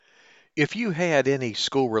If you had any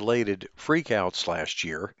school-related freakouts last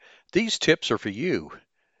year, these tips are for you.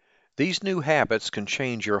 These new habits can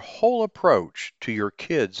change your whole approach to your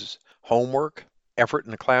kids' homework, effort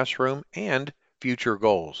in the classroom, and future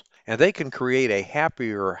goals. And they can create a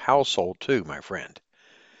happier household too, my friend.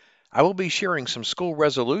 I will be sharing some school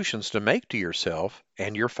resolutions to make to yourself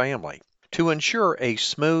and your family to ensure a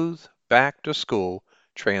smooth back to school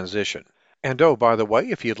transition. And oh, by the way,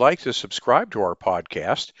 if you'd like to subscribe to our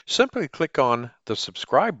podcast, simply click on the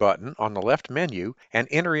subscribe button on the left menu and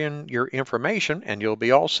enter in your information, and you'll be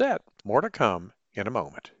all set. More to come in a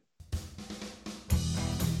moment.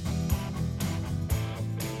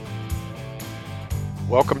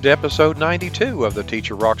 Welcome to episode 92 of the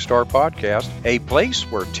Teacher Rockstar Podcast, a place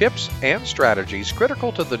where tips and strategies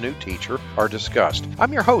critical to the new teacher are discussed.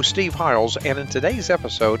 I'm your host, Steve Hiles, and in today's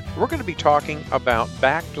episode, we're going to be talking about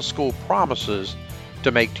back-to-school promises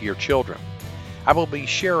to make to your children. I will be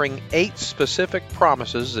sharing 8 specific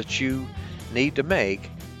promises that you need to make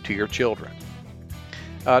to your children.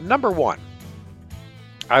 Number 1,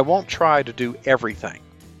 I won't try to do everything,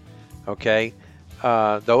 okay?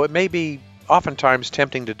 Though it may be oftentimes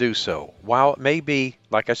tempting to do so. While it may be,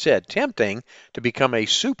 like I said, tempting to become a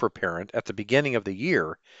super parent at the beginning of the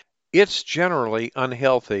year, it's generally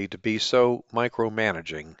unhealthy to be so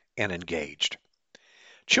micromanaging and engaged.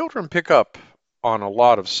 Children pick up on a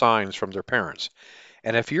lot of signs from their parents,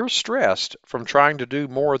 and if you're stressed from trying to do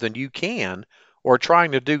more than you can or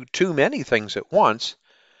trying to do too many things at once,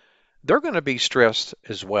 they're going to be stressed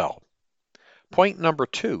as well. Point number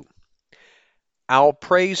 2, I'll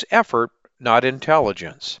praise effort, not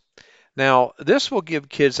intelligence. Now, this will give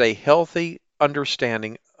kids a healthy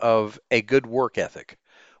understanding of a good work ethic,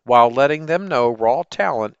 while letting them know raw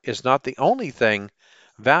talent is not the only thing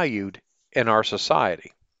valued in our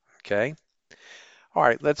society. Okay? All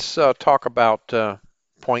right, let's talk about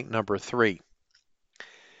point number 3.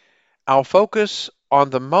 I'll focus on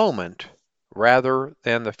the moment rather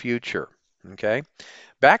than the future. Okay?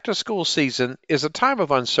 Back to school season is a time of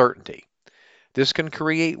uncertainty. This can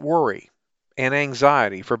create worry and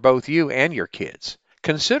anxiety for both you and your kids.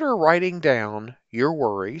 Consider writing down your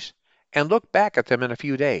worries and look back at them in a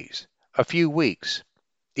few days, a few weeks,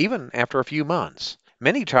 even after a few months.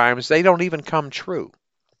 Many times they don't even come true.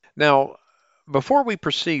 Now, before we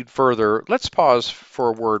proceed further, let's pause for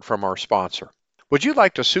a word from our sponsor. Would you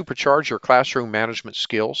like to supercharge your classroom management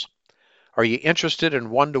skills? Are you interested in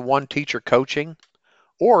one-to-one teacher coaching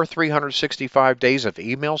or 365 days of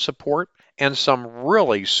email support and some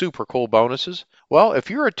really super cool bonuses? Well, if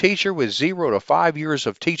you're a teacher with 0 to 5 years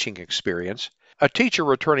of teaching experience, a teacher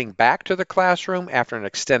returning back to the classroom after an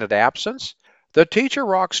extended absence, the Teacher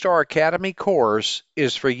Rockstar Academy course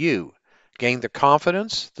is for you. Gain the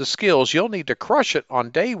confidence, the skills you'll need to crush it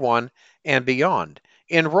on day 1 and beyond.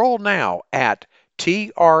 Enroll now at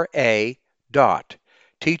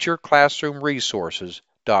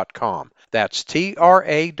tra.teacherclassroomresources.com. That's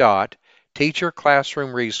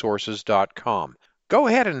tra.teacherclassroomresources.com. Go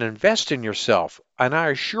ahead and invest in yourself, and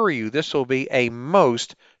I assure you this will be a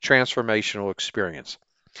most transformational experience.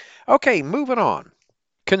 Okay, moving on.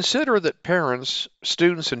 Consider that parents,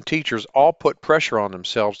 students, and teachers all put pressure on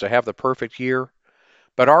themselves to have the perfect year,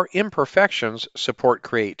 but our imperfections support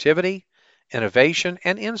creativity, innovation,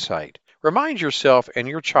 and insight. Remind yourself and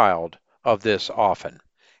your child of this often.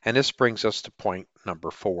 And this brings us to point number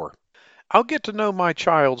 4. I'll get to know my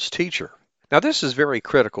child's teacher. Now, this is very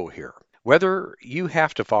critical here. Whether you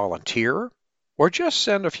have to volunteer or just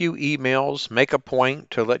send a few emails, make a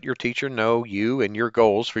point to let your teacher know you and your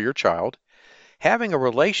goals for your child, having a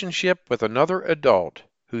relationship with another adult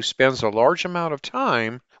who spends a large amount of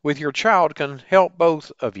time with your child can help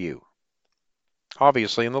both of you,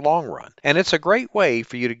 obviously in the long run. And it's a great way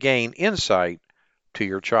for you to gain insight to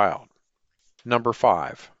your child. Number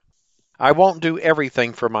 5, I won't do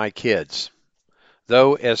everything for my kids.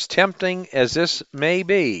 Though as tempting as this may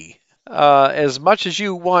be, as much as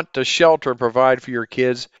you want to shelter and provide for your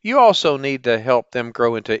kids, you also need to help them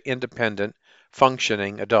grow into independent,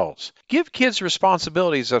 functioning adults. Give kids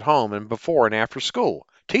responsibilities at home and before and after school.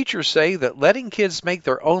 Teachers say that letting kids make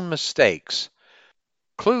their own mistakes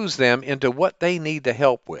clues them into what they need to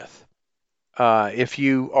help with. If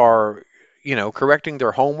you are, correcting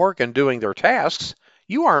their homework and doing their tasks,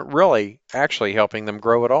 you aren't really actually helping them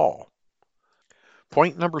grow at all.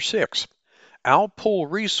 Point number 6, I'll pool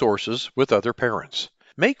resources with other parents.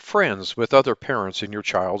 Make friends with other parents in your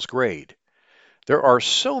child's grade. There are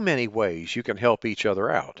so many ways you can help each other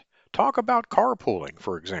out. Talk about carpooling,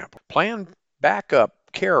 for example. Plan backup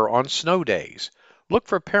care on snow days. Look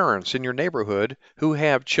for parents in your neighborhood who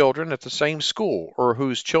have children at the same school or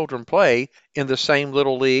whose children play in the same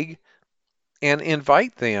little league and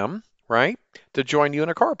invite them, right, to join you in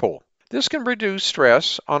a carpool. This can reduce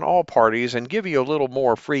stress on all parties and give you a little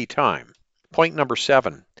more free time. Point number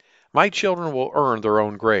 7, my children will earn their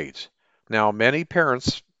own grades. Now, many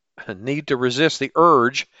parents need to resist the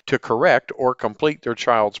urge to correct or complete their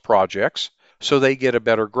child's projects so they get a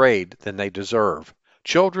better grade than they deserve.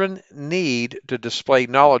 Children need to display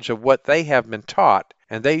knowledge of what they have been taught,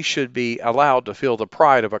 and they should be allowed to feel the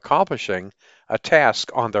pride of accomplishing a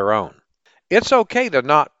task on their own. It's okay to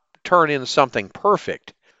not turn in something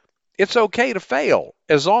perfect. It's okay to fail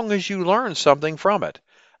as long as you learn something from it.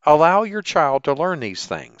 Allow your child to learn these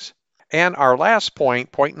things. And our last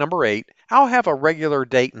point, point number 8, I'll have a regular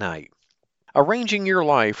date night. Arranging your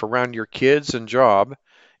life around your kids and job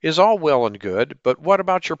is all well and good, but what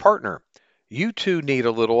about your partner? You two need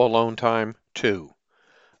a little alone time too,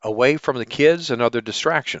 away from the kids and other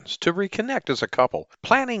distractions, to reconnect as a couple.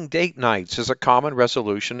 Planning date nights is a common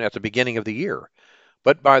resolution at the beginning of the year,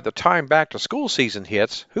 but by the time back to school season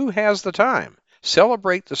hits, who has the time?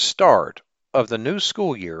 Celebrate the start of the new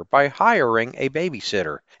school year by hiring a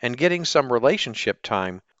babysitter and getting some relationship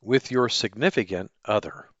time with your significant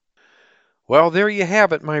other. Well, there you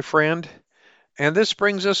have it, my friend. And this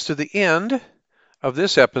brings us to the end of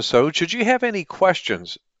this episode. Should you have any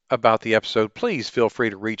questions about the episode, please feel free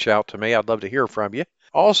to reach out to me. I'd love to hear from you.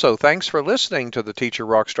 Also, thanks for listening to the Teacher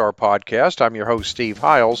Rockstar podcast. I'm your host, Steve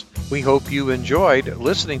Hiles. We hope you enjoyed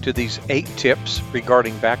listening to these 8 tips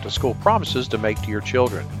regarding back-to-school promises to make to your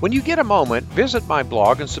children. When you get a moment, visit my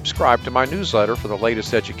blog and subscribe to my newsletter for the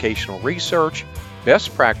latest educational research,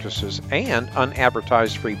 best practices, and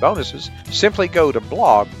unadvertised free bonuses. Simply go to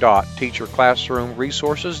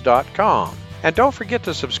blog.teacherclassroomresources.com. And don't forget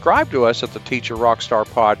to subscribe to us at the Teacher Rockstar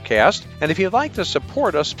Podcast. And if you'd like to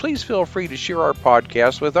support us, please feel free to share our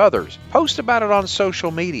podcast with others. Post about it on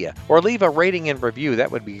social media or leave a rating and review.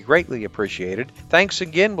 That would be greatly appreciated. Thanks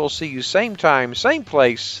again. We'll see you same time, same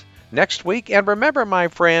place next week. And remember, my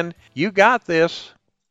friend, you got this.